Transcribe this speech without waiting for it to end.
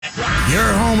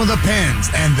Your home of the Pens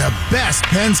and the best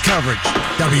Pens coverage.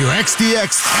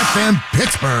 WXDX FM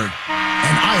Pittsburgh,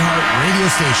 an iHeart radio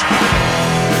station.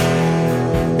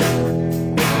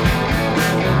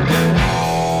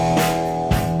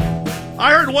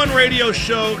 I heard one radio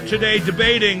show today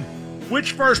debating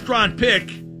which first-round pick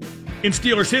in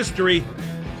Steelers history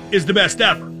is the best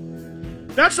ever.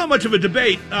 That's not much of a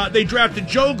debate. They drafted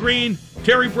Joe Green,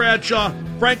 Terry Bradshaw,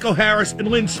 Franco Harris, and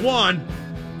Lynn Swann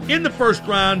in the first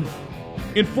round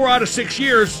in 4 out of 6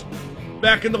 years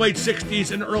back in the late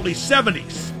 60s and early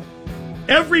 70s.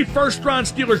 Every first-round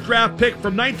Steelers draft pick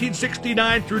from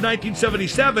 1969 through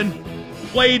 1977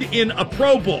 played in a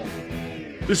Pro Bowl.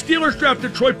 The Steelers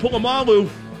drafted Troy Polamalu,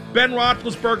 Ben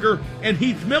Roethlisberger, and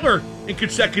Heath Miller in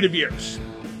consecutive years.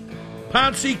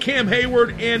 Pouncey, Cam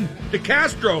Hayward, and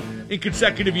DeCastro in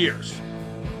consecutive years.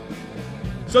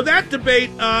 So that debate,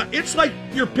 it's like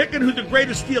you're picking who the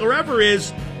greatest Steeler ever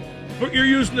is, but you're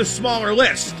using a smaller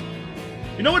list.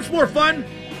 You know what's more fun?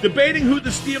 Debating who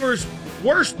the Steelers'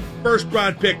 worst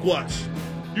first-round pick was.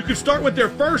 You could start with their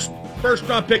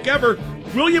first-round pick ever,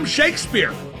 William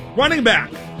Shakespeare, running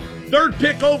back. 3rd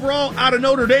pick overall out of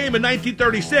Notre Dame in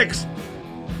 1936.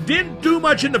 Didn't do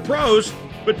much in the pros,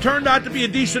 but turned out to be a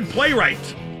decent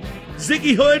playwright.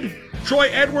 Ziggy Hood, Troy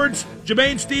Edwards,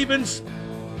 Jermaine Stevens.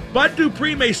 Bud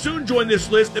Dupree may soon join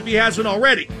this list if he hasn't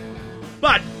already.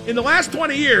 But in the last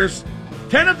 20 years,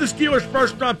 10 of the Steelers'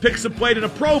 first-round picks have played in a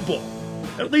Pro Bowl.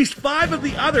 At least 5 of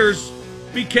the others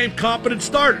became competent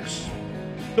starters.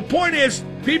 The point is,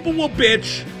 people will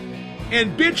bitch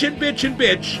and bitch and bitch and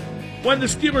bitch when the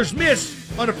Steelers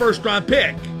miss on a first-round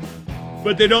pick.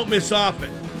 But they don't miss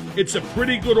often. It's a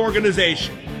pretty good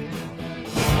organization.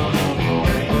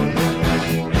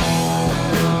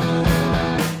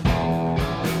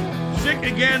 Sick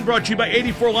Again, brought to you by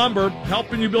 84 Lumber,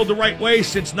 helping you build the right way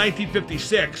since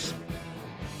 1956.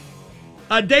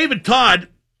 David Todd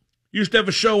used to have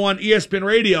a show on ESPN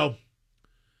Radio.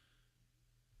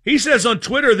 He says on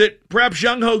Twitter that perhaps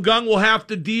Young Ho Gung will have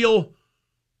to deal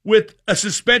with a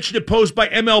suspension imposed by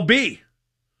MLB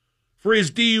for his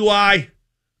DUI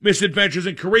misadventures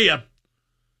in Korea.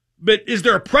 But is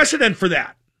there a precedent for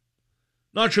that?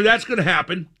 Not sure that's going to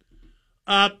happen.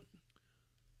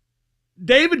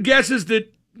 David guesses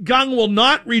that Gung will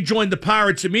not rejoin the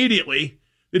Pirates immediately,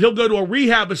 that he'll go to a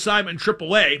rehab assignment in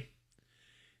AAA.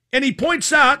 And he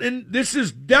points out, and this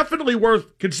is definitely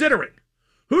worth considering,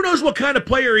 who knows what kind of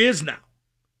player he is now?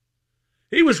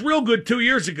 He was real good 2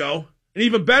 years ago, and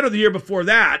even better the year before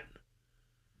that.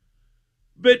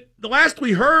 But the last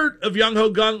we heard of Young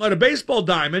Ho Gung on a baseball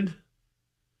diamond,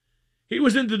 he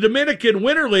was in the Dominican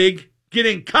Winter League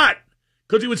getting cut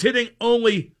because he was hitting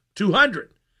only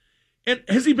 200. And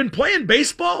has he been playing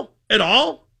baseball at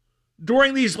all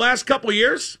during these last couple of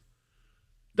years?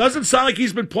 Doesn't sound like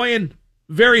he's been playing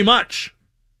very much.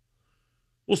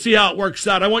 We'll see how it works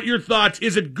out. I want your thoughts.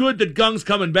 Is it good that Gung's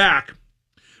coming back?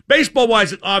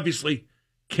 Baseball-wise, it obviously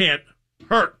can't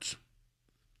hurt.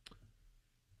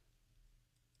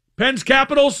 Pens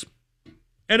Capitals,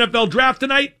 NFL draft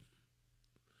tonight.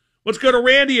 Let's go to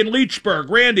Randy in Leechburg.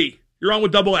 Randy, you're on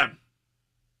with Double M.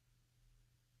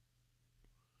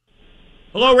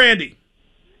 Hello, Randy.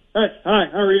 Hi,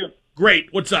 how are you? Great.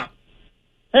 What's up?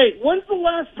 Hey, when's the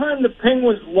last time the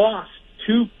Penguins lost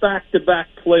 2 back-to-back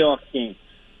playoff games?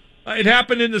 It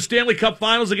happened in the Stanley Cup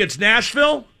Finals against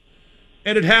Nashville,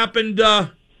 and it happened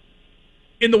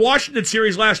in the Washington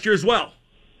series last year as well.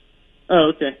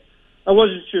 Oh, okay. I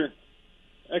wasn't sure.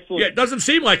 Excellent. Yeah, it doesn't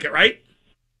seem like it, right?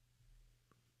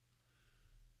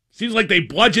 Seems like they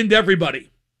bludgeoned everybody.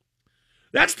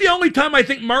 That's the only time I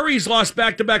think Murray's lost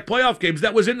back-to-back playoff games.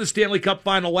 That was in the Stanley Cup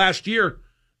Final last year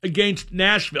against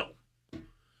Nashville.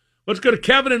 Let's go to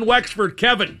Kevin in Wexford.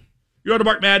 Kevin, you're on the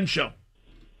Mark Madden Show.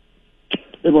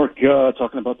 Hey, Mark,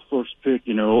 talking about the first pick,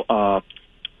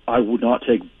 I would not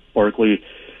take Barkley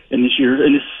in this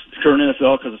current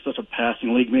NFL because it's such a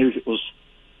passing league. Maybe it was,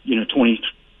 20,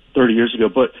 30 years ago.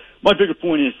 But my bigger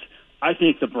point is I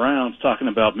think the Browns talking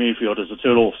about Mayfield as a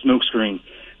total smokescreen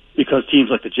because teams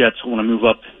like the Jets want to move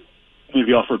up,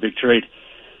 maybe offer a big trade.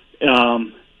 Well,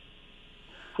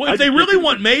 if they really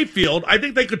want Mayfield, I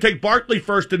think they could take Barkley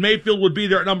first, and Mayfield would be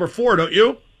there at number 4, don't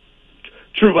you?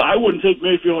 True, but I wouldn't take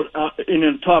Mayfield in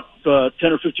the top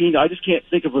 10 or 15. I just can't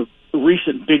think of a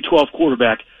recent Big 12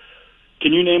 quarterback.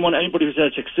 Can you name anybody who's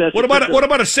had success? What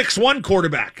about a 6'1"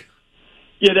 quarterback?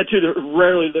 Yeah, that too.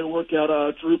 Rarely they work out.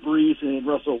 Drew Brees and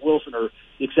Russell Wilson are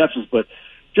the exceptions, but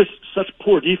just such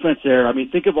poor defense there. I mean,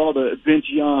 think of all the Vince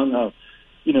Young,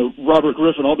 Robert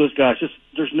Griffin, all those guys. Just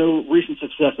there's no recent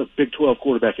success of Big 12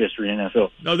 quarterback history in the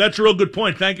NFL. No, that's a real good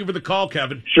point. Thank you for the call,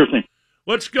 Kevin. Sure thing.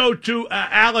 Let's go to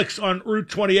Alex on Route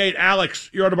 28. Alex,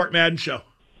 you're on the Mark Madden Show.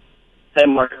 Hey,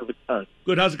 Mark. How's it going?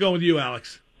 Good. How's it going with you,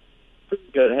 Alex? Pretty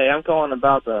good. Hey, I'm calling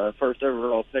about the first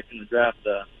overall pick in the draft.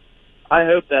 I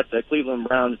hope that the Cleveland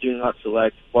Browns do not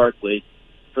select Barkley,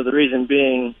 for the reason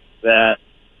being that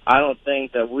I don't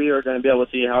think that we are going to be able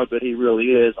to see how good he really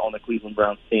is on the Cleveland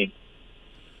Browns team.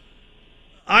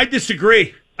 I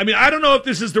disagree. I mean, I don't know if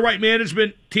this is the right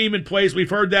management team in place. We've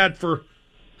heard that for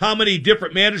how many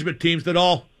different management teams that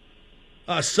all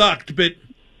sucked. But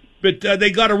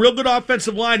they got a real good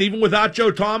offensive line, even without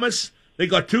Joe Thomas. They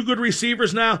got 2 good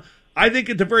receivers now. I think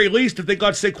at the very least, if they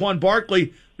got Saquon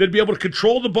Barkley, they'd be able to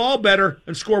control the ball better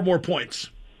and score more points.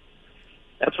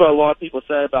 That's what a lot of people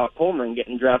said about Coleman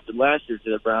getting drafted last year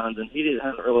to the Browns, and he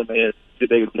hasn't really made a too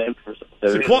big of a name for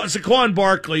himself. Saquon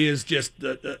Barkley is just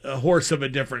a horse of a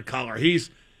different color. He's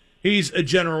a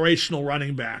generational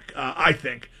running back, I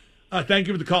think. Thank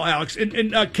you for the call, Alex.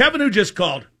 And Kevin, who just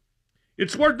called,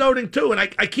 it's worth noting, too, and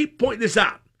I keep pointing this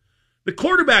out, the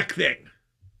quarterback thing.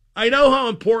 I know how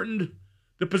important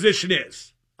the position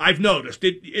is. I've noticed.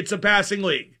 It's a passing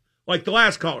league, like the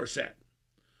last caller said.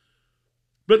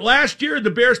 But last year, the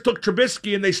Bears took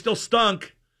Trubisky, and they still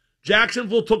stunk.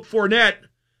 Jacksonville took Fournette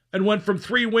and went from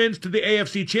 3 wins to the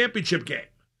AFC Championship game.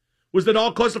 Was that all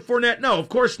because of Fournette? No, of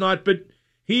course not, but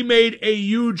he made a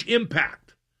huge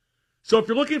impact. So if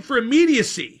you're looking for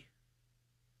immediacy,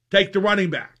 take the running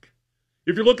back.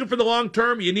 If you're looking for the long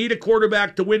term, you need a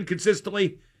quarterback to win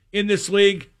consistently in this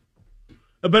league.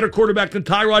 A better quarterback than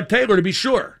Tyrod Taylor, to be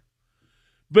sure.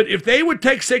 But if they would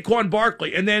take Saquon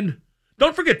Barkley, and then,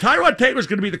 don't forget, Tyrod Taylor's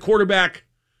going to be the quarterback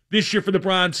this year for the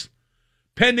Browns,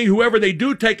 pending whoever they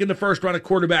do take in the first round of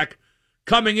quarterback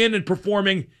coming in and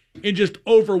performing in just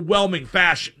overwhelming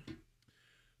fashion.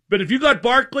 But if you got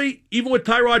Barkley, even with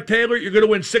Tyrod Taylor, you're going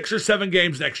to win 6 or 7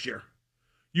 games next year.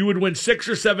 You would win 6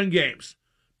 or 7 games.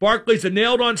 Barkley's a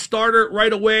nailed-on starter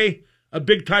right away, a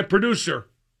big-time producer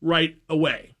right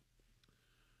away.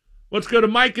 Let's go to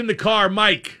Mike in the car.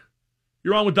 Mike,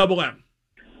 you're on with Double M.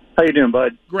 How you doing,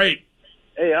 bud? Great.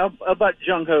 Hey, how about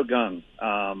Jung Ho Gung?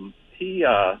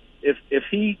 If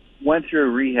he went through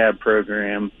a rehab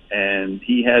program and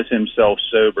he has himself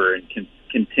sober and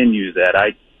continues that,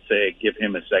 I'd say give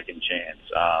him a second chance.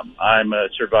 I'm a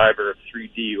survivor of 3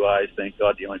 DUIs. Thank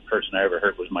God the only person I ever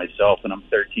hurt was myself, and I'm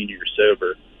 13 years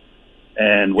sober.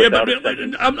 And without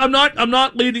I'm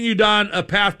not leading you down a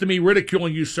path to me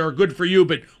ridiculing you, sir. Good for you,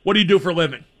 but what do you do for a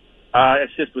living? I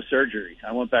assist with surgery.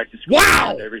 I went back to school and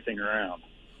turned everything around.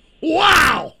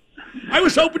 Wow! I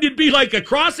was hoping you'd be like a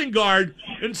crossing guard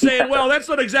and saying, well, that's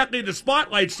not exactly the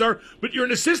spotlight, sir, but you're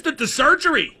an assistant to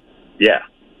surgery. Yeah.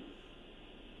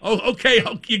 Oh, okay.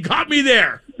 You got me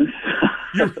there.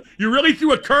 You really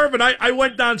threw a curve, and I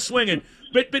went down swinging.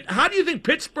 But how do you think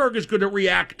Pittsburgh is going to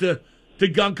react to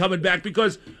Gung coming back?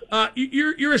 Because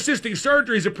you're assisting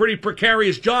surgery is a pretty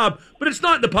precarious job, but it's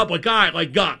not in the public eye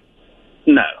like Gung.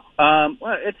 No.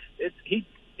 Well,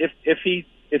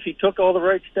 if he took all the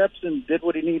right steps and did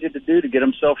what he needed to do to get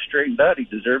himself straightened out, he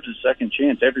deserves a second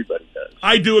chance. Everybody does.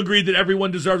 I do agree that everyone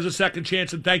deserves a second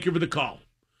chance, and thank you for the call.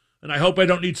 And I hope I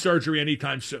don't need surgery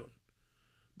anytime soon.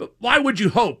 But why would you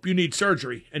hope you need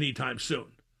surgery anytime soon?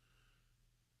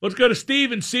 Let's go to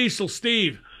Steve and Cecil.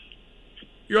 Steve,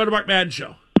 you're on the Mark Madden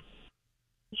Show.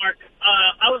 Mark,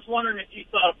 I was wondering if you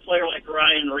thought a player like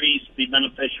Ryan Reese would be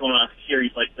beneficial in a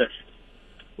series like this.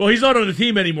 Well, he's not on the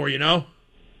team anymore, you know?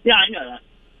 Yeah, I know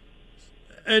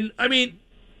that. And, I mean,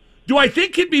 do I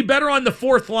think he'd be better on the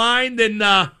fourth line than...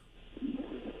 No,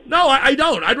 I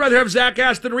don't. I'd rather have Zach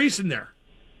Aston Reese in there.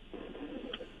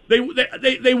 They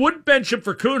wouldn't bench him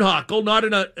for Kuhnhackl, not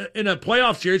in a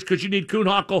playoff series, because you need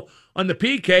Kuhnhackl on the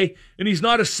PK, and he's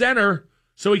not a center,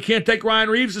 so he can't take Ryan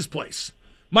Reeves' place.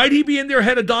 Might he be in there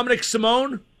ahead of Dominic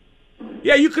Simone?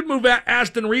 Yeah, you could move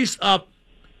Aston Reese up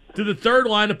to the third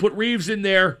line and put Reeves in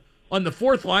there on the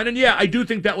fourth line, and yeah, I do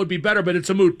think that would be better, but it's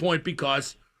a moot point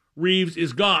because Reeves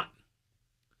is gone.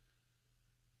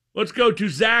 Let's go to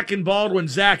Zach and Baldwin.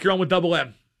 Zach, you're on with Double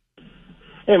M.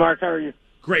 Hey, Mark, how are you?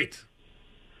 Great.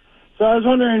 So I was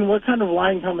wondering what kind of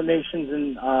line combinations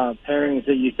and pairings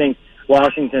that you think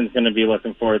Washington's going to be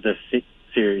looking for this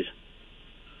series.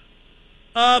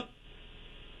 What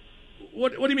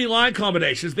do you mean line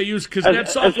combinations? They use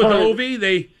Kuznetsov with Ovi.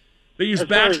 They use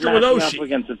Baxter with Oshie.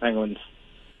 Against the Penguins.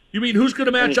 You mean who's going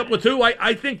to match up with who?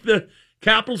 I think the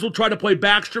Capitals will try to play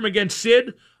Backstrom against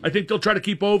Sid. I think they'll try to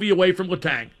keep Ovi away from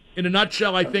Letang. In a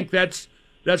nutshell, I think that's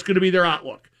going to be their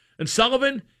outlook. And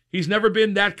Sullivan, he's never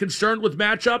been that concerned with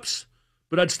matchups,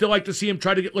 but I'd still like to see him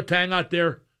try to get Letang out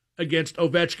there against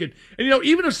Ovechkin. And,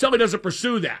 even if Sully doesn't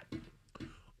pursue that,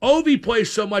 Ovi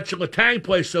plays so much and Letang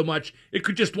plays so much, it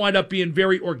could just wind up being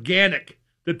very organic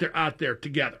that they're out there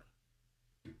together.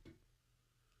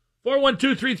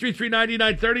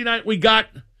 412-333-9939. We got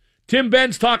Tim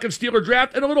Benz talking Steeler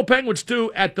draft and a little Penguins,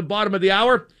 too, at the bottom of the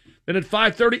hour. Then at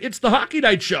 5:30, it's the Hockey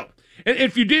Night Show. And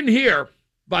if you didn't hear,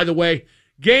 by the way,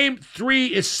 Game 3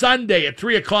 is Sunday at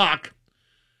 3 o'clock.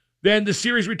 Then the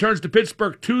series returns to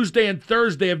Pittsburgh Tuesday and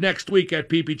Thursday of next week at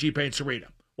PPG Paints Arena.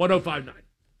 105.9.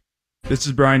 This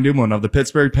is Brian Dumoulin of the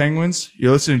Pittsburgh Penguins.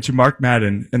 You're listening to Mark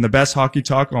Madden and the best hockey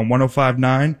talk on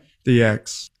 105.9 The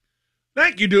X.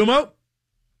 Thank you, Dumo.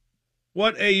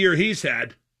 What a year he's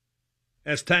had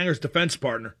as Tanger's defense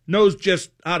partner. Knows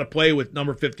just how to play with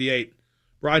number 58.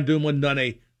 Brian Dumoulin done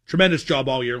a tremendous job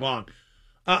all year long.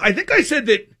 I think I said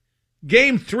that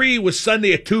Game 3 was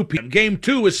Sunday at 2 p.m. Game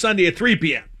 2 was Sunday at 3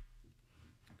 p.m.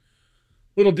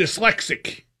 Little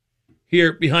dyslexic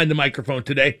here behind the microphone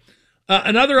today.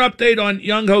 Another update on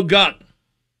Young-Ho Kang.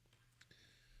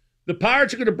 The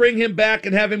Pirates are going to bring him back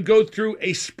and have him go through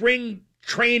a spring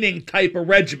training type of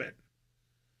regimen.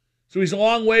 So he's a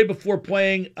long way before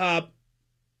playing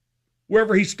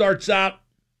wherever he starts out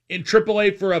in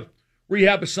AAA for a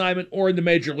rehab assignment or in the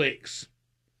major leagues.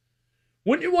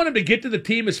 Wouldn't you want him to get to the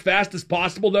team as fast as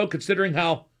possible, though, considering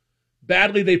how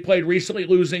badly they played recently,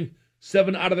 losing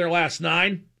 7 out of their last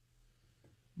 9?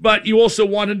 But you also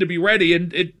want him to be ready,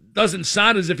 and it doesn't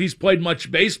sound as if he's played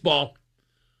much baseball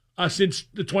since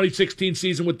the 2016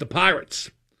 season with the Pirates.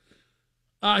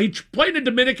 He played in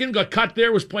Dominican, got cut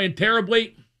there, was playing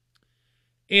terribly.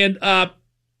 And I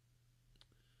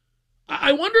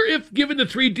wonder if, given the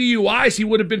 3 DUIs, he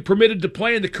would have been permitted to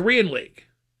play in the Korean League.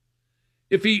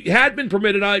 If he had been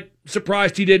permitted, I'm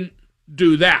surprised he didn't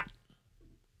do that.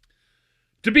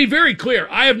 To be very clear,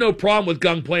 I have no problem with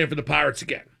Kang playing for the Pirates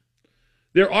again.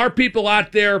 There are people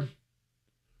out there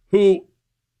who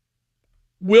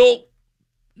will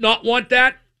not want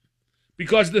that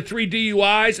because of the 3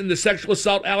 DUIs and the sexual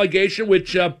assault allegation,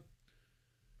 which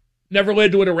never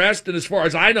led to an arrest, and as far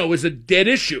as I know, is a dead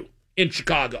issue in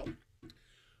Chicago.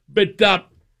 But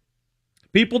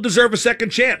people deserve a second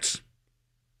chance.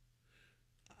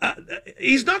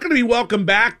 He's not going to be welcomed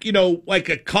back, like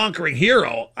a conquering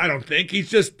hero, I don't think.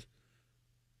 He's just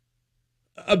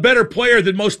a better player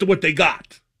than most of what they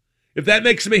got. If that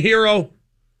makes him a hero,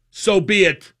 so be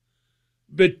it.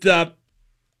 But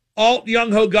all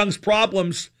Young-Ho Kang's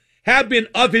problems have been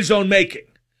of his own making,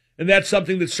 and that's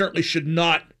something that certainly should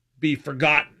not be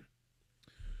forgotten.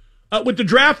 With the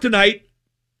draft tonight,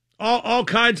 all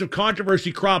kinds of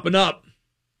controversy cropping up.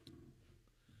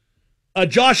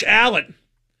 Josh Allen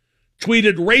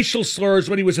tweeted racial slurs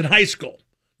when he was in high school,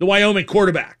 the Wyoming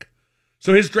quarterback.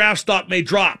 So his draft stock may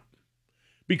drop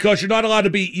because you're not allowed to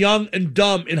be young and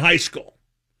dumb in high school.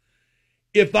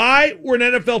 If I were an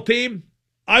NFL team,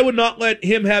 I would not let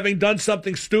him having done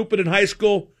something stupid in high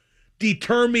school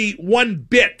deter me one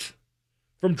bit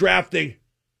from drafting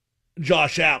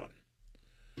Josh Allen.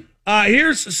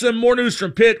 Here's some more news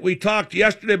from Pitt. We talked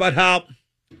yesterday about how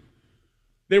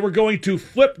they were going to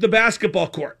flip the basketball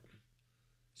court.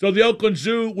 So the Oakland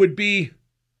Zoo would be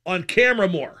on camera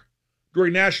more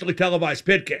during nationally televised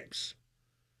Pitt games.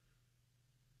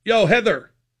 Yo,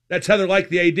 Heather, that's Heather Like,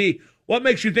 the AD. What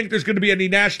makes you think there's going to be any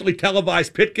nationally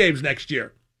televised Pitt games next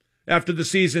year after the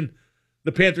season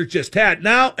the Panthers just had?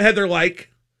 Now, Heather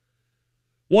Like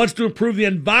wants to improve the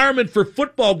environment for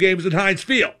football games at Heinz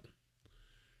Field.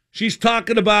 She's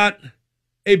talking about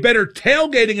a better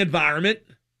tailgating environment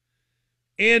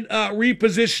and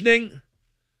repositioning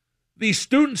the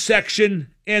student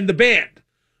section and the band,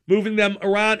 moving them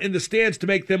around in the stands to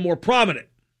make them more prominent.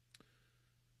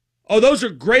 Oh, those are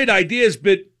great ideas,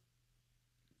 but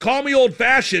call me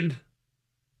old-fashioned.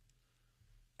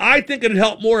 I think it'd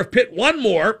help more if Pitt won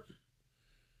more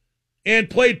and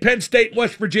played Penn State and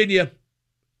West Virginia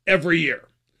every year.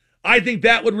 I think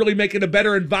that would really make it a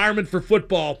better environment for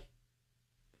football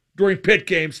during Pitt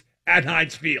games at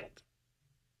Heinz Field.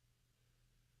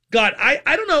 God, I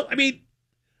don't know. I mean,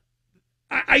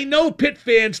 I know Pitt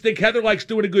fans think Heather Like's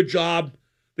doing a good job.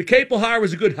 The Capel hire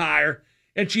was a good hire,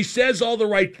 and she says all the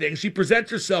right things. She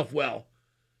presents herself well.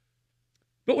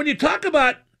 But when you talk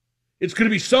about it's going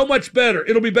to be so much better,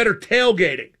 it'll be better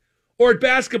tailgating, or at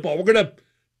basketball, we're going to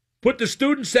put the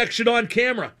student section on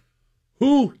camera.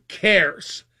 Who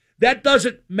cares? That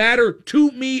doesn't matter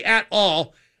to me at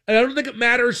all, and I don't think it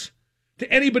matters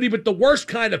to anybody but the worst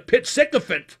kind of Pitt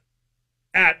sycophant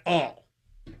at all.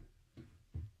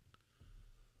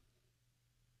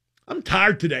 I'm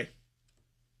tired today.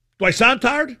 Do I sound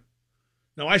tired?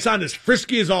 No, I sound as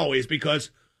frisky as always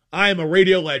because I am a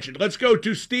radio legend. Let's go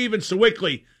to Steve in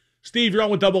Sewickley. Steve, you're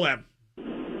on with Double M.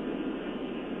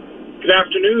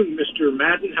 afternoon, Mr.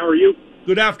 Madden. How are you?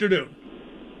 Good afternoon.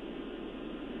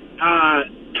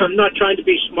 I'm not trying to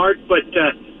be smart, but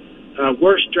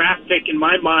worst draft pick in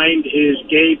my mind is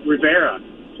Gabe Rivera.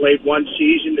 Played one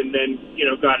season and then,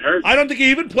 got hurt. I don't think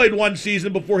he even played one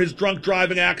season before his drunk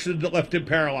driving accident that left him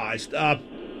paralyzed. But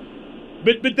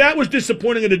that was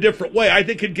disappointing in a different way. I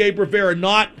think had Gabe Rivera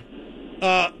not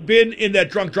been in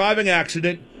that drunk driving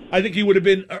accident, I think he would have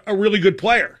been a really good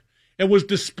player and was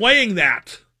displaying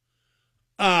that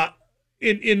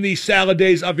in the salad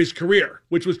days of his career,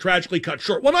 which was tragically cut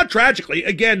short. Well, not tragically.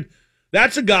 Again,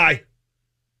 that's a guy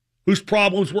whose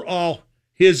problems were all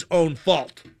his own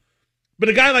fault. But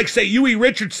a guy like, say, Huey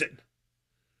Richardson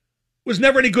was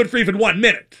never any good for even 1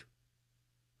 minute.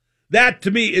 That, to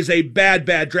me, is a bad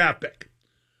draft pick.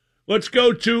 Let's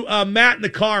go to Matt in the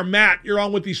car. Matt, you're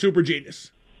on with the Super Genius.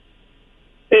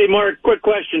 Hey, Mark, quick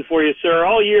question for you, sir.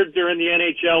 All year during the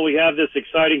NHL, we have this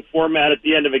exciting format at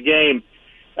the end of a game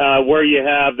where you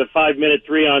have the 5-minute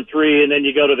 3-on-3, and then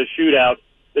you go to the shootout.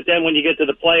 But then when you get to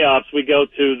the playoffs, we go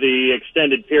to the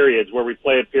extended periods where we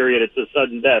play a period. It's a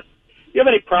sudden death. Do you have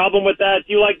any problem with that?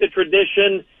 Do you like the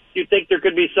tradition? Do you think there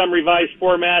could be some revised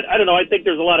format? I don't know. I think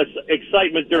there's a lot of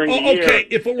excitement during the year. Okay,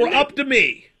 if it were up to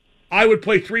me, I would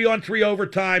play 3-on-3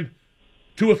 overtime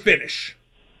to a finish.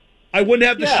 I wouldn't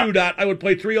have the shootout. I would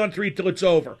play 3-on-3 till it's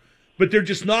over. But they're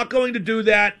just not going to do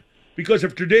that because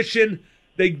of tradition.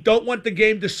 They don't want the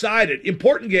game decided,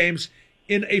 important games,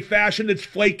 in a fashion that's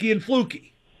flaky and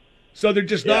fluky. So they're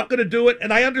just not going to do it,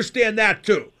 and I understand that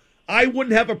too. I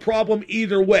wouldn't have a problem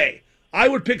either way. I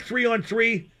would pick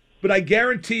 3-on-3, but I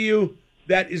guarantee you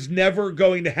that is never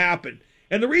going to happen.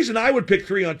 And the reason I would pick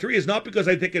 3-on-3 is not because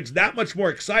I think it's that much more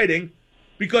exciting,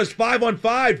 because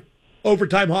 5-on-5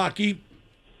 overtime hockey,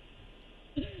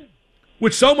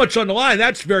 with so much on the line,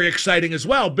 that's very exciting as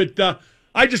well. But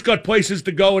I just got places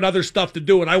to go and other stuff to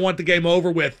do, and I want the game over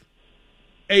with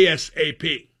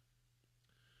ASAP.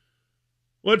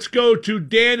 Let's go to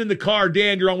Dan in the car.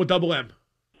 Dan, you're on with Double M.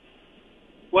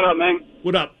 What up, man?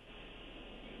 What up?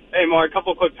 Hey, Mark, a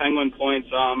couple quick Penguin points.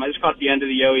 I just caught the end of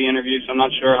the Yowie interview, so I'm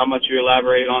not sure how much you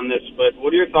elaborate on this, but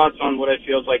what are your thoughts on what it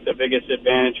feels like the biggest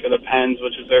advantage for the Pens,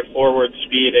 which is their forward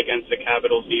speed against the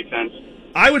Capitals' defense?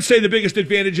 I would say the biggest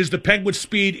advantage is the Penguins'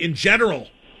 speed in general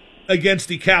against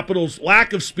the Capitals'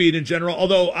 lack of speed in general,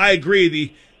 although I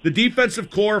agree, the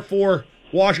defensive core for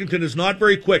Washington is not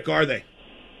very quick, are they?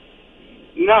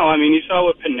 No, I mean, you saw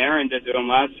what Panarin did to him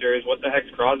last series. What the heck's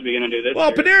Crosby going to do this Well,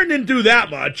 year? Panarin didn't do that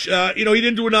much. He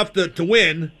didn't do enough to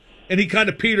win, and he kind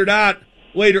of petered out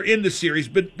later in the series.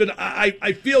 But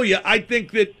I feel you. I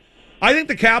think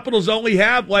the Capitals only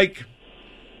have like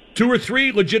 2 or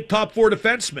 3 legit top 4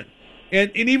 defensemen.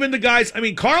 And even the guys, I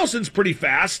mean, Carlson's pretty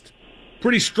fast,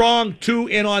 pretty strong to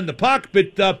and on the puck,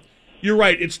 but you're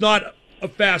right, it's not a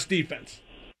fast defense.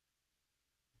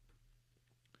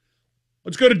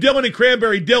 Let's go to Dylan in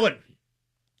Cranberry. Dylan,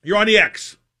 you're on the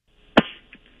X.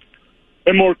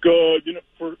 Hey, Mark,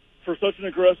 for such an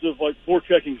aggressive,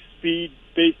 forechecking,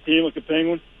 speed-based team like the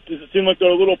Penguins, does it seem like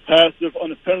they're a little passive on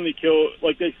the penalty kill,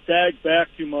 like they sag back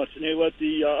too much and they let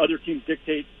the other team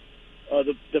dictate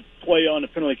the play on the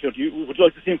penalty kill? Would you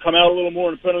like to see them come out a little more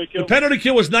on the penalty kill? The penalty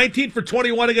kill was 19 for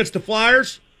 21 against the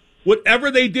Flyers. Whatever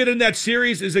they did in that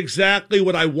series is exactly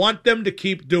what I want them to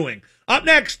keep doing. Up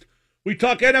next, we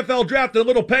talk NFL draft and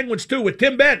Little Penguins, too, with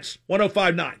Tim Benz,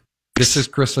 105.9. This is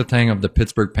Chris Letang of the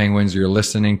Pittsburgh Penguins. You're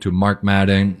listening to Mark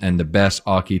Madden and the best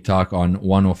hockey talk on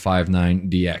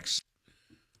 105.9 DX.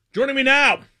 Joining me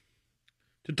now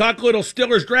to talk a little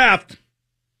Steelers draft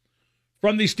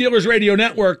from the Steelers Radio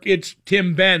Network, it's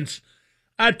Tim Benz.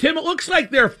 Tim, it looks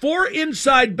like there are 4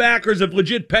 inside backers of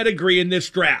legit pedigree in this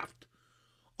draft.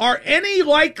 Are any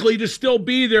likely to still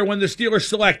be there when the Steelers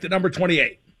select at number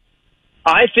 28?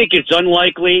 I think it's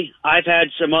unlikely. I've had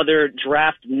some other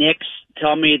draft nicks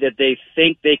tell me that they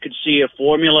think they could see a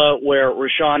formula where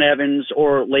Rashaan Evans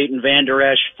or Leighton Vander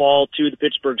Esch fall to the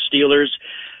Pittsburgh Steelers.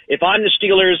 If I'm the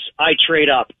Steelers, I trade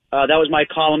up. That was my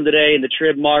column today in the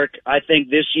Trib, Mark. I think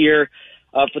this year,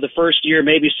 for the first year,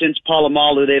 maybe since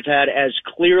Polamalu, they've had as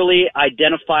clearly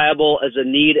identifiable as a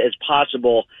need as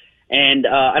possible. And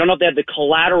I don't know if they have the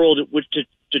collateral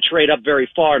to trade up very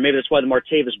far. Maybe that's why the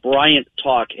Martavis Bryant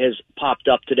talk has popped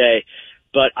up today.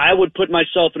 But I would put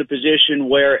myself in a position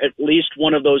where at least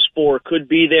one of those 4 could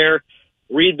be there.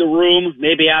 Read the room.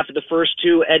 Maybe after the first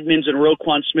 2, Edmonds and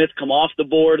Roquan Smith come off the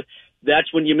board.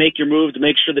 That's when you make your move to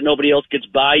make sure that nobody else gets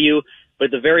by you. But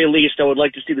at the very least, I would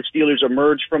like to see the Steelers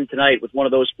emerge from tonight with one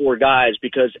of those 4 guys,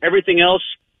 because everything else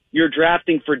you're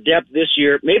drafting for depth this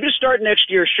year, maybe to start next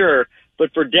year, sure,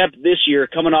 but for depth this year,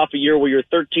 coming off a year where you're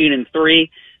 13-3,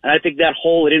 And I think that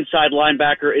hole at inside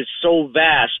linebacker is so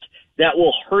vast that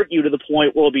will hurt you to the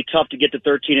point where it'll be tough to get to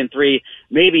 13-3,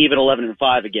 maybe even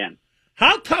 11-5 again.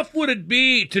 How tough would it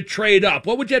be to trade up?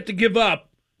 What would you have to give up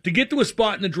to get to a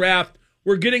spot in the draft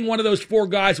where getting one of those 4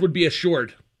 guys would be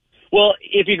assured? Well,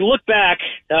 if you look back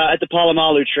at the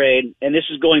Polamalu trade, and this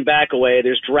is going back a way,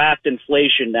 there's draft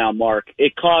inflation now, Mark.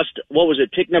 It cost,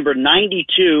 pick number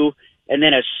 92 and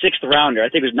then a 6th rounder. I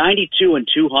think it was 92 and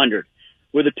 200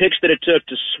 were the picks that it took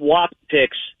to swap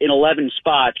picks in 11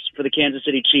 spots for the Kansas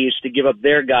City Chiefs to give up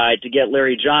their guy to get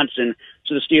Larry Johnson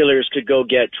so the Steelers could go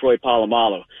get Troy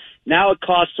Polamalu. Now it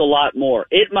costs a lot more.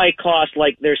 It might cost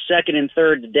like their 2nd and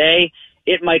 3rd today.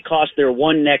 It might cost their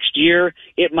 1 next year.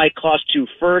 It might cost 2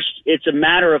 firsts. It's a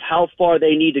matter of how far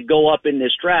they need to go up in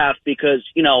this draft because,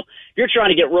 if you're trying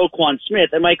to get Roquan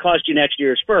Smith, it might cost you next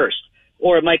year's first,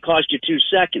 or it might cost you 2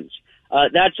 seconds.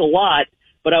 That's a lot,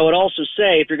 but I would also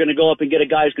say if you're going to go up and get a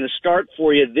guy who's going to start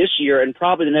for you this year and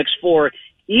probably the next 4,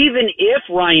 even if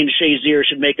Ryan Shazier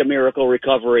should make a miracle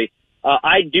recovery,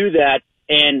 I'd do that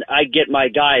and I get my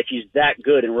guy if he's that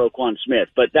good in Roquan Smith,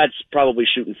 but that's probably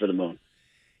shooting for the moon.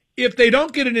 If they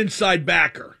don't get an inside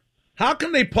backer, how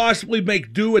can they possibly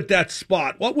make do at that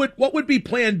spot? What would be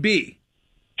plan B?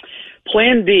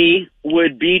 Plan B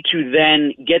would be to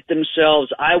then get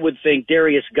themselves, I would think,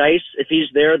 Darius Geis, if he's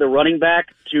there, the running back.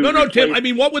 No, Tim. I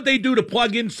mean, what would they do to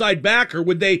plug inside backer?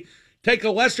 Would they take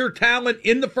a lesser talent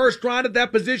in the first round at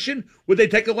that position? Would they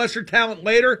take a lesser talent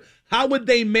later? How would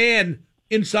they man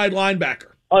inside linebacker?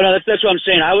 Oh, no, that's what I'm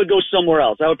saying. I would go somewhere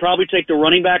else. I would probably take the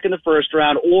running back in the first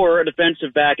round or a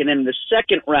defensive back, and then in the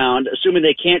second round, assuming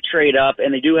they can't trade up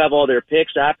and they do have all their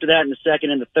picks after that in the second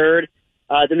and the third,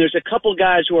 then there's a couple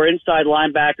guys who are inside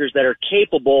linebackers that are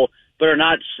capable but are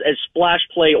not as splash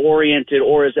play oriented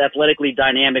or as athletically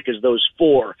dynamic as those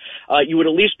 4. You would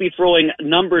at least be throwing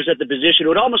numbers at the position. It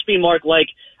would almost be, Mark, like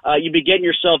you'd be getting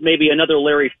yourself maybe another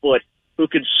Larry Foote who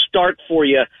could start for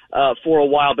you for a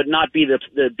while but not be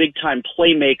the big-time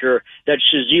playmaker that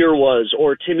Shazier was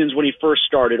or Timmons when he first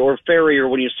started or Ferrier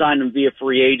when you signed him via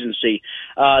free agency.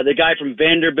 The guy from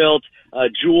Vanderbilt,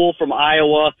 Jewell from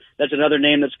Iowa, that's another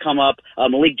name that's come up.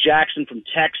 Malik Jackson from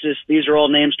Texas. These are all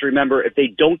names to remember if they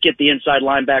don't get the inside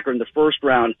linebacker in the first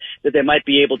round that they might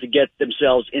be able to get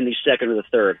themselves in the second or the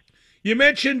third. You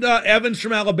mentioned Evans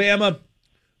from Alabama,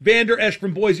 Vander Esch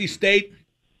from Boise State.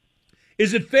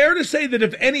 Is it fair to say that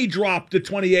if any dropped to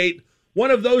 28,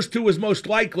 one of those 2 is most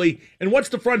likely? And what's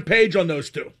the front page on those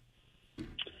 2?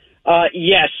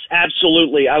 Yes,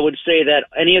 absolutely. I would say that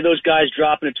any of those guys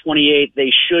dropping to 28, they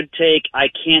should take. I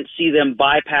can't see them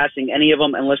bypassing any of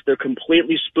them unless they're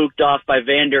completely spooked off by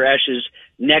Vander Esch's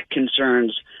neck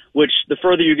concerns, which the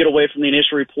further you get away from the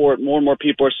initial report, more and more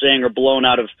people are saying are blown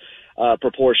out of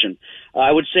proportion.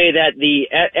 I would say that the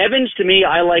Evans, to me,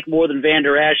 I like more than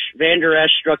Vander Esch. Vander Esch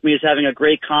struck me as having a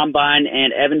great combine,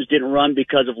 and Evans didn't run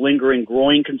because of lingering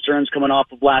groin concerns coming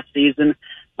off of last season.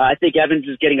 I think Evans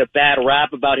is getting a bad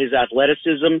rap about his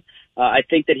athleticism. I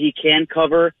think that he can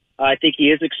cover. I think he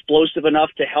is explosive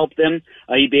enough to help them.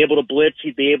 He'd be able to blitz.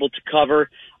 He'd be able to cover.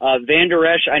 Vander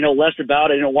Esch, I know less about.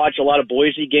 I didn't watch a lot of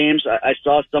Boise games. I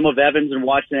saw some of Evans and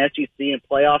watched an SEC and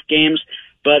playoff games.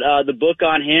 But the book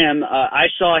on him, I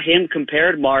saw him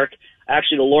compared, Mark,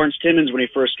 actually to Lawrence Timmons when he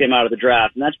first came out of the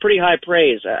draft. And that's pretty high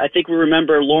praise. I think we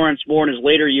remember Lawrence more in his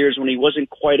later years when he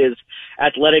wasn't quite as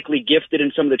athletically gifted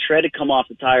and some of the tread had come off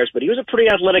the tires. But he was a pretty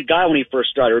athletic guy when he first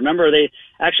started. Remember, they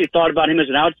actually thought about him as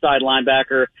an outside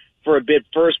linebacker for a bit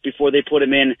first before they put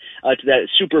him in to that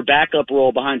super backup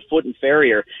role behind Foote and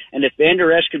Ferrier. And if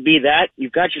Vander Esch could be that,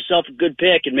 you've got yourself a good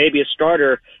pick and maybe a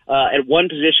starter at one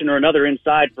position or another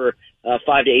inside for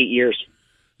 5 to 8 years.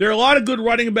 There are a lot of good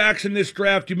running backs in this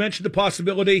draft. You mentioned the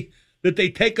possibility that they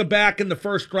take a back in the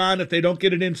first round if they don't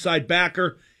get an inside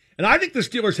backer. And I think the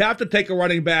Steelers have to take a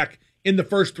running back in the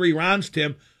first 3 rounds,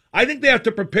 Tim. I think they have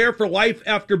to prepare for life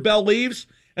after Bell leaves.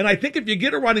 And I think if you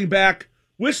get a running back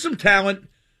with some talent,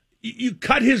 you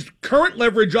cut his current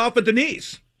leverage off at the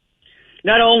knees.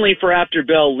 Not only for after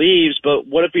Bell leaves, but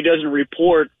what if he doesn't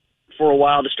report for a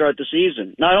while to start the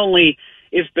season? Not only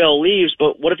if Bell leaves,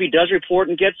 but what if he does report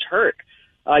and gets hurt?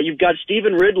 You've got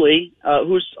Stephen Ridley,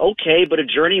 who's okay, but a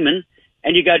journeyman,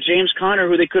 and you got James Conner,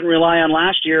 who they couldn't rely on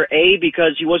last year, A,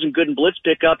 because he wasn't good in blitz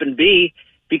pickup, and B,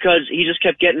 because he just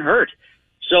kept getting hurt.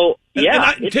 So,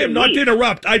 yeah. Tim, not to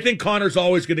interrupt, I think Conner's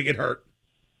always going to get hurt.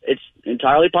 It's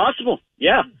entirely possible,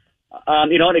 yeah.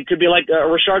 And it could be like a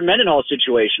Rashard Mendenhall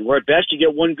situation, where at best you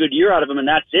get one good year out of him, and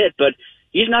that's it, but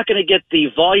he's not going to get the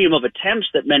volume of attempts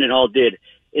that Mendenhall did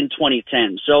in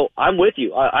 2010. So I'm with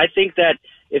you. I think that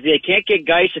if they can't get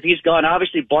Geis, if he's gone,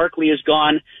 obviously Barkley is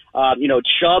gone.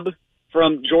 Chubb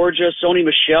from Georgia, Sony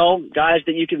Michel, guys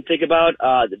that you can think about.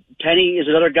 Penny is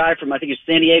another guy from, I think it's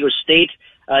San Diego State,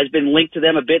 has been linked to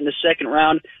them a bit in the second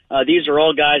round. These are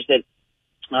all guys that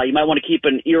you might want to keep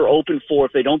an ear open for.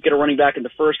 If they don't get a running back in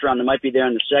the first round, they might be there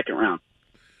in the second round.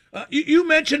 You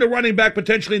mentioned a running back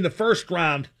potentially in the first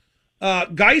round.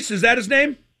 Geis, is that his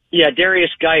name? Yeah,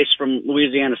 Darius Geis from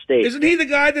Louisiana State. Isn't he the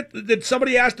guy that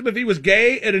somebody asked him if he was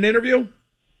gay at an interview?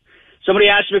 Somebody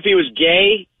asked him if he was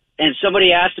gay, and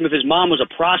somebody asked him if his mom was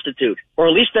a prostitute, or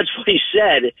at least that's what he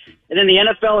said. And then the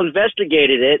NFL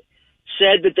investigated it,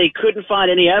 said that they couldn't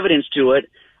find any evidence to it.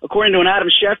 According to an Adam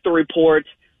Schefter report,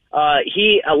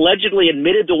 he allegedly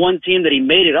admitted to one team that he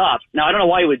made it up. Now, I don't know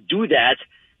why he would do that,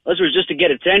 unless it was just to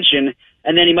get attention,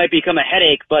 and then he might become a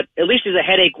headache, but at least he's a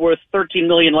headache worth $13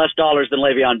 million less than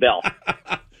Le'Veon Bell.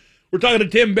 We're talking to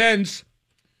Tim Benz,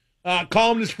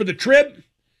 columnist for The Trib,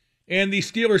 and the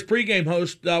Steelers pregame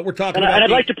host. We're talking about. And I'd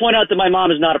like to point out that my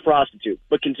mom is not a prostitute,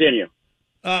 but continue.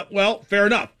 Well, fair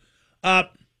enough.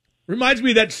 Reminds me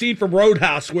of that scene from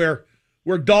Roadhouse where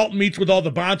Dalton meets with all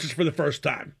the bouncers for the first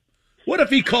time. What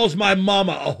if he calls my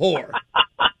mama a whore?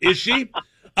 Is she?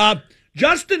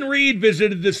 Justin Reed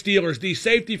visited the Steelers, the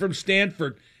safety from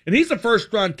Stanford, and he's a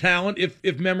first-round talent,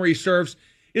 if memory serves.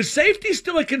 Is safety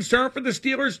still a concern for the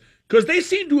Steelers? Because they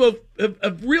seem to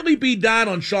have really beat down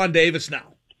on Sean Davis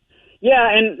now.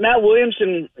 Yeah, and Matt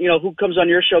Williamson, who comes on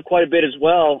your show quite a bit as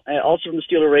well, also from the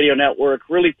Steeler Radio Network,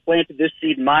 really planted this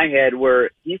seed in my head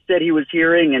where he said he was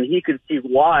hearing and he could see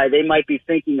why they might be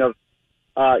thinking of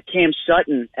Cam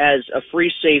Sutton as a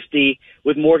free safety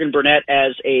with Morgan Burnett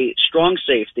as a strong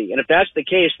safety. And if that's the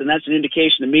case, then that's an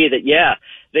indication to me that, yeah,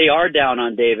 they are down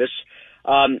on Davis.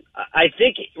 I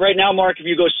think right now, Mark, if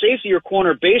you go safety or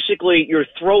corner, basically you're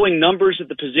throwing numbers at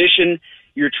the position.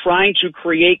 You're trying to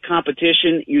create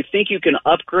competition. You think you can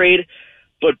upgrade.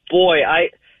 But, boy,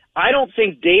 I don't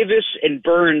think Davis and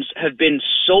Burns have been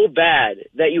so bad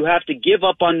that you have to give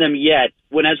up on them yet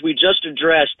when, as we just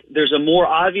addressed, there's a more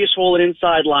obvious hole at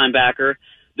inside linebacker.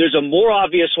 There's a more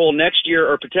obvious hole next year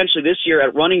or potentially this year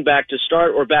at running back to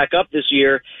start or back up this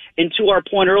year. And to our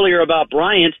point earlier about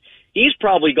Bryant, he's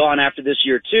probably gone after this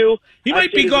year too. He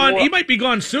might be gone. He might be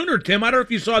gone sooner, Tim. I don't know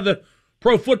if you saw the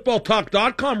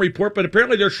ProFootballTalk.com report, but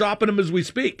apparently they're shopping him as we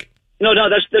speak. No,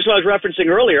 that's what I was referencing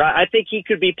earlier. I think he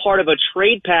could be part of a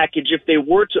trade package if they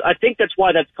were to. I think that's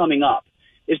why that's coming up,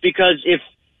 is because if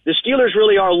the Steelers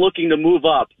really are looking to move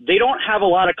up, they don't have a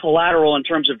lot of collateral in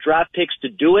terms of draft picks to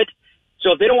do it.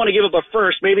 So if they don't want to give up a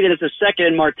first, maybe then it's a second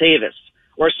in Martavis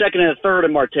or a second and a third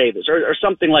in Martavis or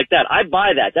something like that. I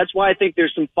buy that. That's why I think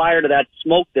there's some fire to that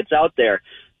smoke that's out there.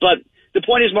 But the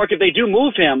point is, Mark, if they do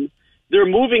move him, they're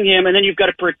moving him, and then you've got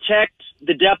to protect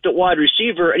the depth at wide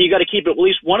receiver, and you got to keep at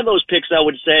least one of those picks, I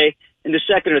would say, in the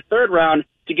second or third round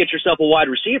to get yourself a wide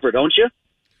receiver, don't you?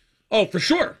 Oh, for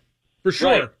sure. For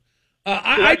sure.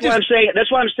 Right. That's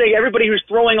why I'm saying everybody who's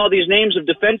throwing all these names of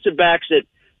defensive backs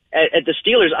at the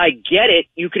Steelers, I get it.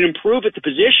 You can improve at the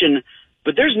position,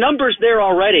 but there's numbers there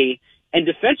already, and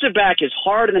defensive back is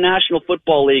hard in the National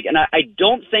Football League, and I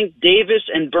don't think Davis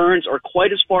and Burns are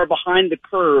quite as far behind the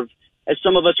curve as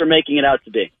some of us are making it out to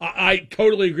be. I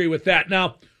totally agree with that.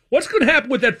 Now, what's going to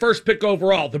happen with that first pick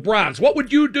overall, the Browns? What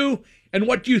would you do, and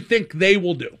what do you think they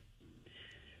will do?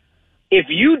 If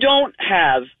you don't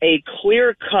have a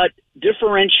clear-cut,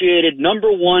 differentiated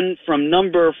number 1 from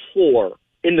number 4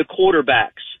 in the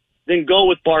quarterbacks, then go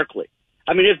with Barkley.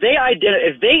 I mean, if they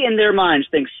in their minds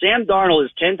think Sam Darnold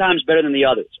is 10 times better than the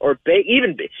others, or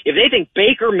even if they think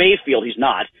Baker Mayfield, he's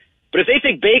not, but if they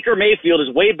think Baker Mayfield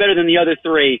is way better than the other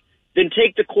 3, then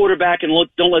take the quarterback and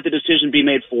don't let the decision be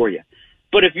made for you.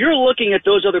 But if you're looking at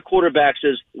those other quarterbacks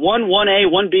as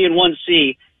 1A, 1B, and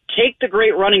 1C, take the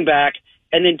great running back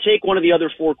and then take one of the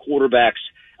other 4 quarterbacks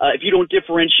if you don't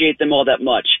differentiate them all that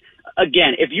much.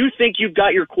 Again, if you think you've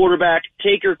got your quarterback,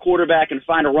 take your quarterback and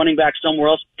find a running back somewhere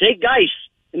else. Take Geis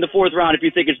in the 4th round if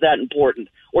you think it's that important.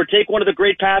 Or take one of the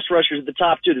great pass rushers at the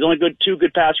top 2. There's only 2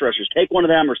 good pass rushers. Take one of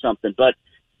them or something. But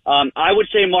I would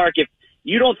say, Mark, if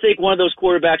you don't think one of those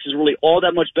quarterbacks is really all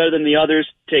that much better than the others,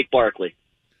 take Barkley.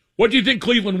 What do you think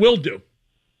Cleveland will do?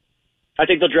 I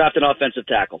think they'll draft an offensive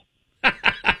tackle.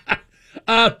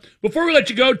 Before we let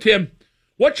you go, Tim,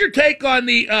 what's your take on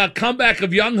the comeback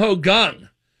of Young Ho Gung?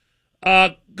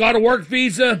 Got a work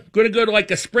visa, going to go to like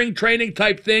a spring training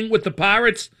type thing with the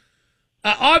Pirates.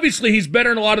 Obviously, he's better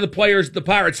than a lot of the players the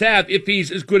Pirates have if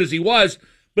he's as good as he was.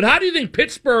 But how do you think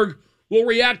Pittsburgh will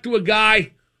react to a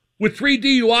guy with 3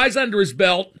 DUIs under his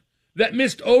belt that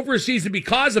missed over a season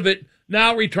because of it,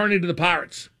 now returning to the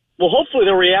Pirates? Well, hopefully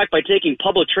they'll react by taking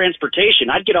public transportation.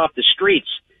 I'd get off the streets.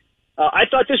 I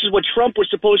thought this is what Trump was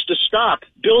supposed to stop,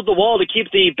 build the wall to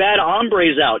keep the bad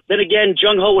hombres out. Then again,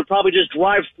 Jung Ho would probably just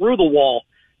drive through the wall.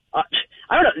 I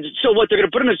don't know. So what, they're going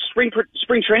to put him in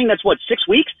spring training? That's what, 6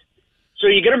 weeks? So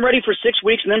you get him ready for 6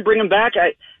 weeks and then bring him back?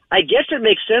 I guess it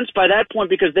makes sense by that point,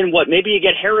 because then what, maybe you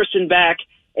get Harrison back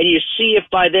and you see if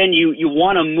by then you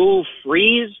want to move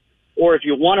Freeze, or if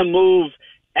you want to move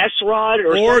S-Rod,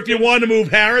 or if you want to move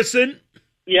Harrison.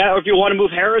 Yeah, or if you want to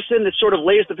move Harrison, that sort of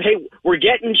lays the, hey, we're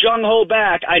getting Jung Ho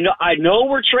back. I know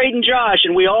we're trading Josh,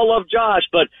 and we all love Josh,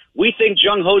 but we think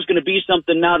Jung Ho's going to be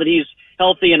something now that he's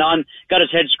healthy and got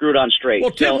his head screwed on straight.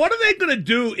 Well, Tim, what are they going to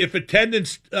do if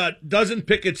attendance doesn't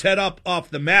pick its head up off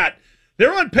the mat?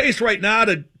 They're on pace right now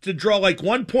to draw like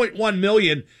 1.1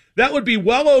 million. That would be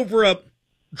well over a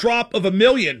drop of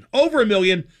over a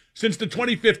million since the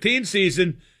 2015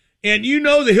 season. And you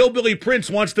know the Hillbilly Prince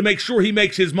wants to make sure he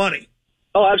makes his money.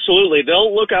 Oh, absolutely.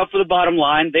 They'll look out for the bottom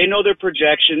line. They know their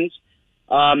projections.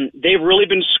 They've really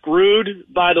been screwed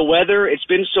by the weather. It's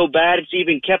been so bad, it's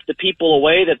even kept the people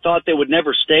away that thought they would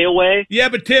never stay away. Yeah,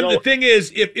 but Tim, the thing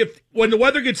is, if when the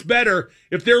weather gets better,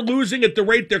 if they're losing at the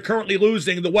rate they're currently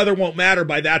losing, the weather won't matter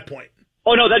by that point.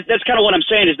 Oh, no, that's kind of what I'm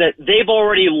saying, is that they've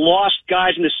already lost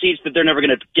guys in the seats that they're never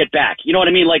going to get back. You know what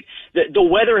I mean? Like, the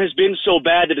weather has been so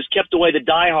bad that it's kept away the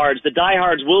diehards. The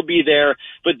diehards will be there,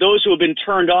 but those who have been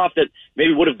turned off that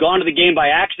maybe would have gone to the game by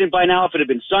accident by now if it had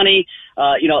been sunny,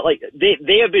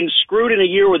 they have been screwed in a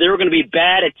year where they were going to be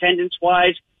bad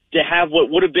attendance-wise to have what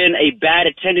would have been a bad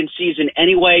attendance season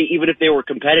anyway, even if they were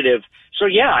competitive. So,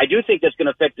 yeah, I do think that's going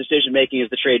to affect decision-making as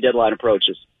the trade deadline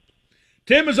approaches.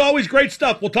 Tim, as always, great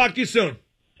stuff. We'll talk to you soon.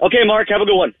 Okay, Mark, have a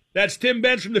good one. That's Tim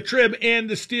Benz from the Trib and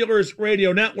the Steelers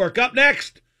Radio Network. Up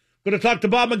next, going to talk to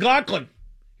Bob McLaughlin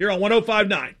here on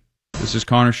 105.9. This is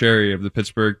Connor Sherry of the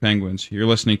Pittsburgh Penguins. You're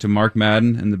listening to Mark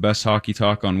Madden and the best hockey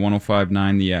talk on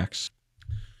 105.9 The X.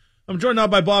 I'm joined now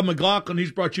by Bob McLaughlin.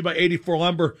 He's brought to you by 84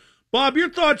 Lumber. Bob,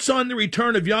 your thoughts on the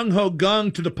return of Jung Ho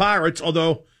Kang to the Pirates,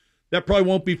 although that probably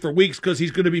won't be for weeks because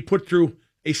he's going to be put through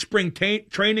a spring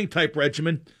training type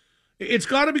regimen. It's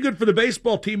got to be good for the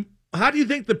baseball team. How do you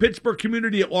think the Pittsburgh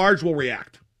community at large will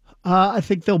react? I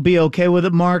think they'll be okay with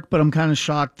it, Mark, but I'm kind of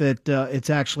shocked that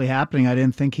it's actually happening. I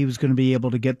didn't think he was going to be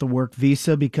able to get the work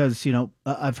visa because,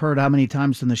 I've heard how many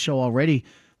times in the show already,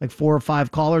 like 4 or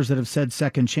 5 callers that have said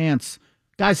second chance.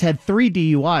 Guy's had 3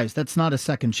 DUIs. That's not a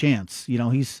second chance.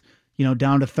 He's,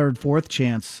 down to third, fourth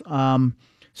chance. So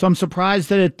I'm surprised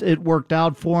that it worked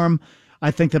out for him.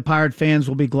 I think the Pirate fans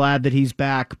will be glad that he's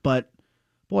back, but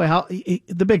boy,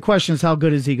 the big question is how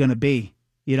good is he going to be?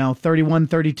 31,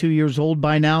 32 years old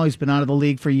by now. He's been out of the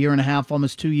league for a year and a half,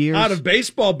 almost 2 years. Out of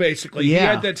baseball, basically. Yeah. He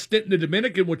had that stint in the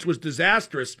Dominican, which was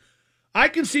disastrous. I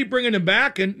can see bringing him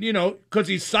back, and because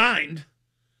he's signed.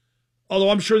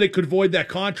 Although I'm sure they could void that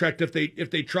contract if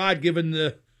they tried, given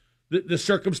the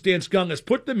circumstance Kang has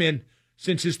put them in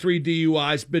since his 3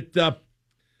 DUIs. But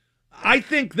I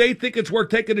think they think it's worth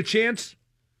taking a chance,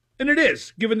 and it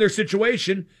is, given their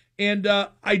situation. And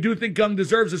I do think Kang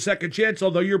deserves a second chance,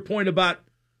 although your point about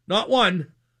not 1,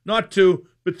 not 2,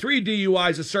 but 3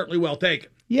 DUIs is certainly well taken.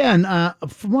 Yeah,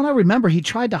 and from what I remember, he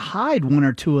tried to hide 1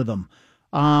 or 2 of them.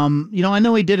 I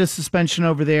know he did a suspension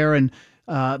over there, and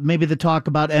maybe the talk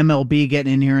about MLB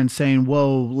getting in here and saying,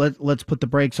 whoa, let's put the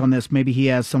brakes on this. Maybe he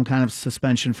has some kind of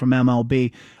suspension from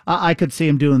MLB. I could see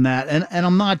him doing that. And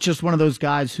I'm not just one of those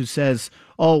guys who says,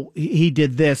 oh, he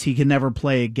did this, he can never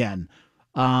play again.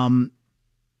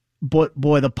 But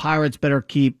boy, the Pirates better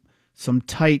keep some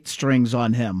tight strings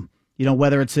on him.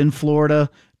 Whether it's in Florida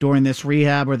during this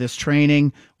rehab or this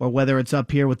training, or whether it's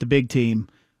up here with the big team.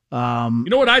 You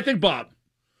know what I think, Bob?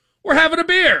 We're having a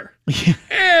beer.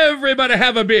 Everybody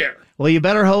have a beer. Well, you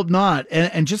better hope not.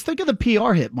 And just think of the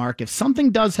PR hit, Mark. If something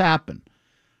does happen,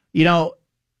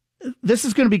 this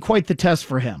is going to be quite the test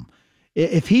for him.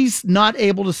 If he's not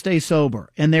able to stay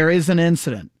sober and there is an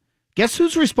incident, guess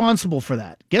who's responsible for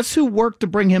that? Guess who worked to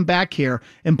bring him back here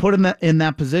and put him in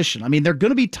that position? I mean, they're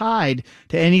going to be tied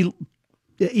to any,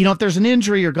 if there's an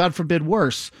injury or God forbid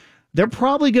worse, they're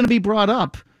probably going to be brought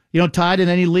up, tied in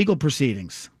any legal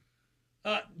proceedings.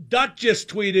 Dutt just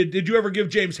tweeted, did you ever give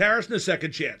James Harrison a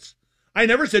second chance? I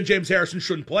never said James Harrison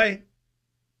shouldn't play.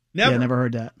 Never. Yeah, never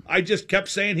heard that. I just kept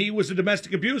saying he was a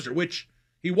domestic abuser, which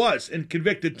he was, and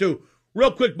convicted too.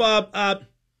 Real quick, Bob,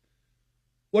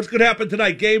 what's going to happen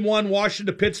tonight? Game 1,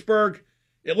 Washington to Pittsburgh.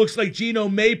 It looks like Gino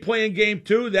may play in Game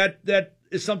 2. That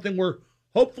is something we're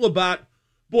hopeful about.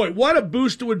 Boy, what a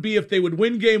boost it would be if they would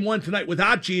win Game 1 tonight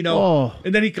without Gino,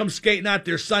 and then he comes skating out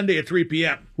there Sunday at 3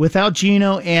 p.m. Without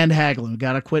Gino and Hagelin. We've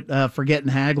got to quit forgetting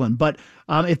Hagelin. But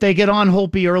if they get on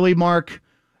Holtby early, Mark,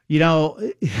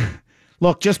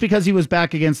 Look, just because he was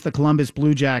back against the Columbus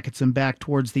Blue Jackets and back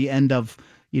towards the end of,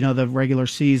 the regular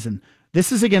season,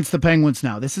 this is against the Penguins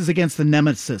now. This is against the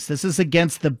nemesis. This is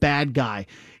against the bad guy.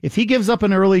 If he gives up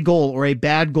an early goal or a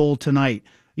bad goal tonight,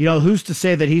 who's to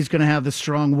say that he's going to have the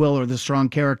strong will or the strong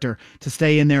character to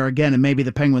stay in there again and maybe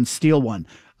the Penguins steal one?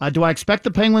 Do I expect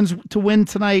the Penguins to win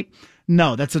tonight?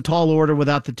 No, that's a tall order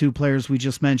without the two players we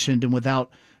just mentioned and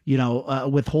without,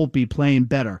 with Holtby playing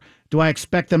better. Do I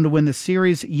expect them to win the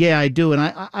series? Yeah, I do.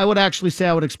 And I would actually say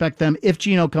I would expect them, if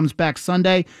Gino comes back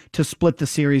Sunday, to split the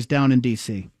series down in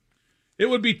D.C. It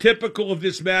would be typical of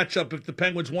this matchup if the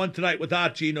Penguins won tonight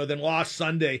without Gino, then lost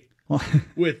Sunday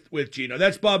with Gino.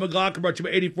 That's Bob McLaughlin, brought to you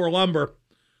by 84 Lumber.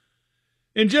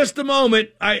 In just a moment,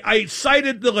 I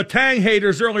cited the Letang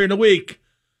haters earlier in the week.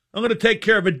 I'm going to take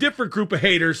care of a different group of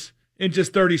haters in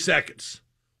just 30 seconds.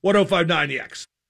 105.9 The X.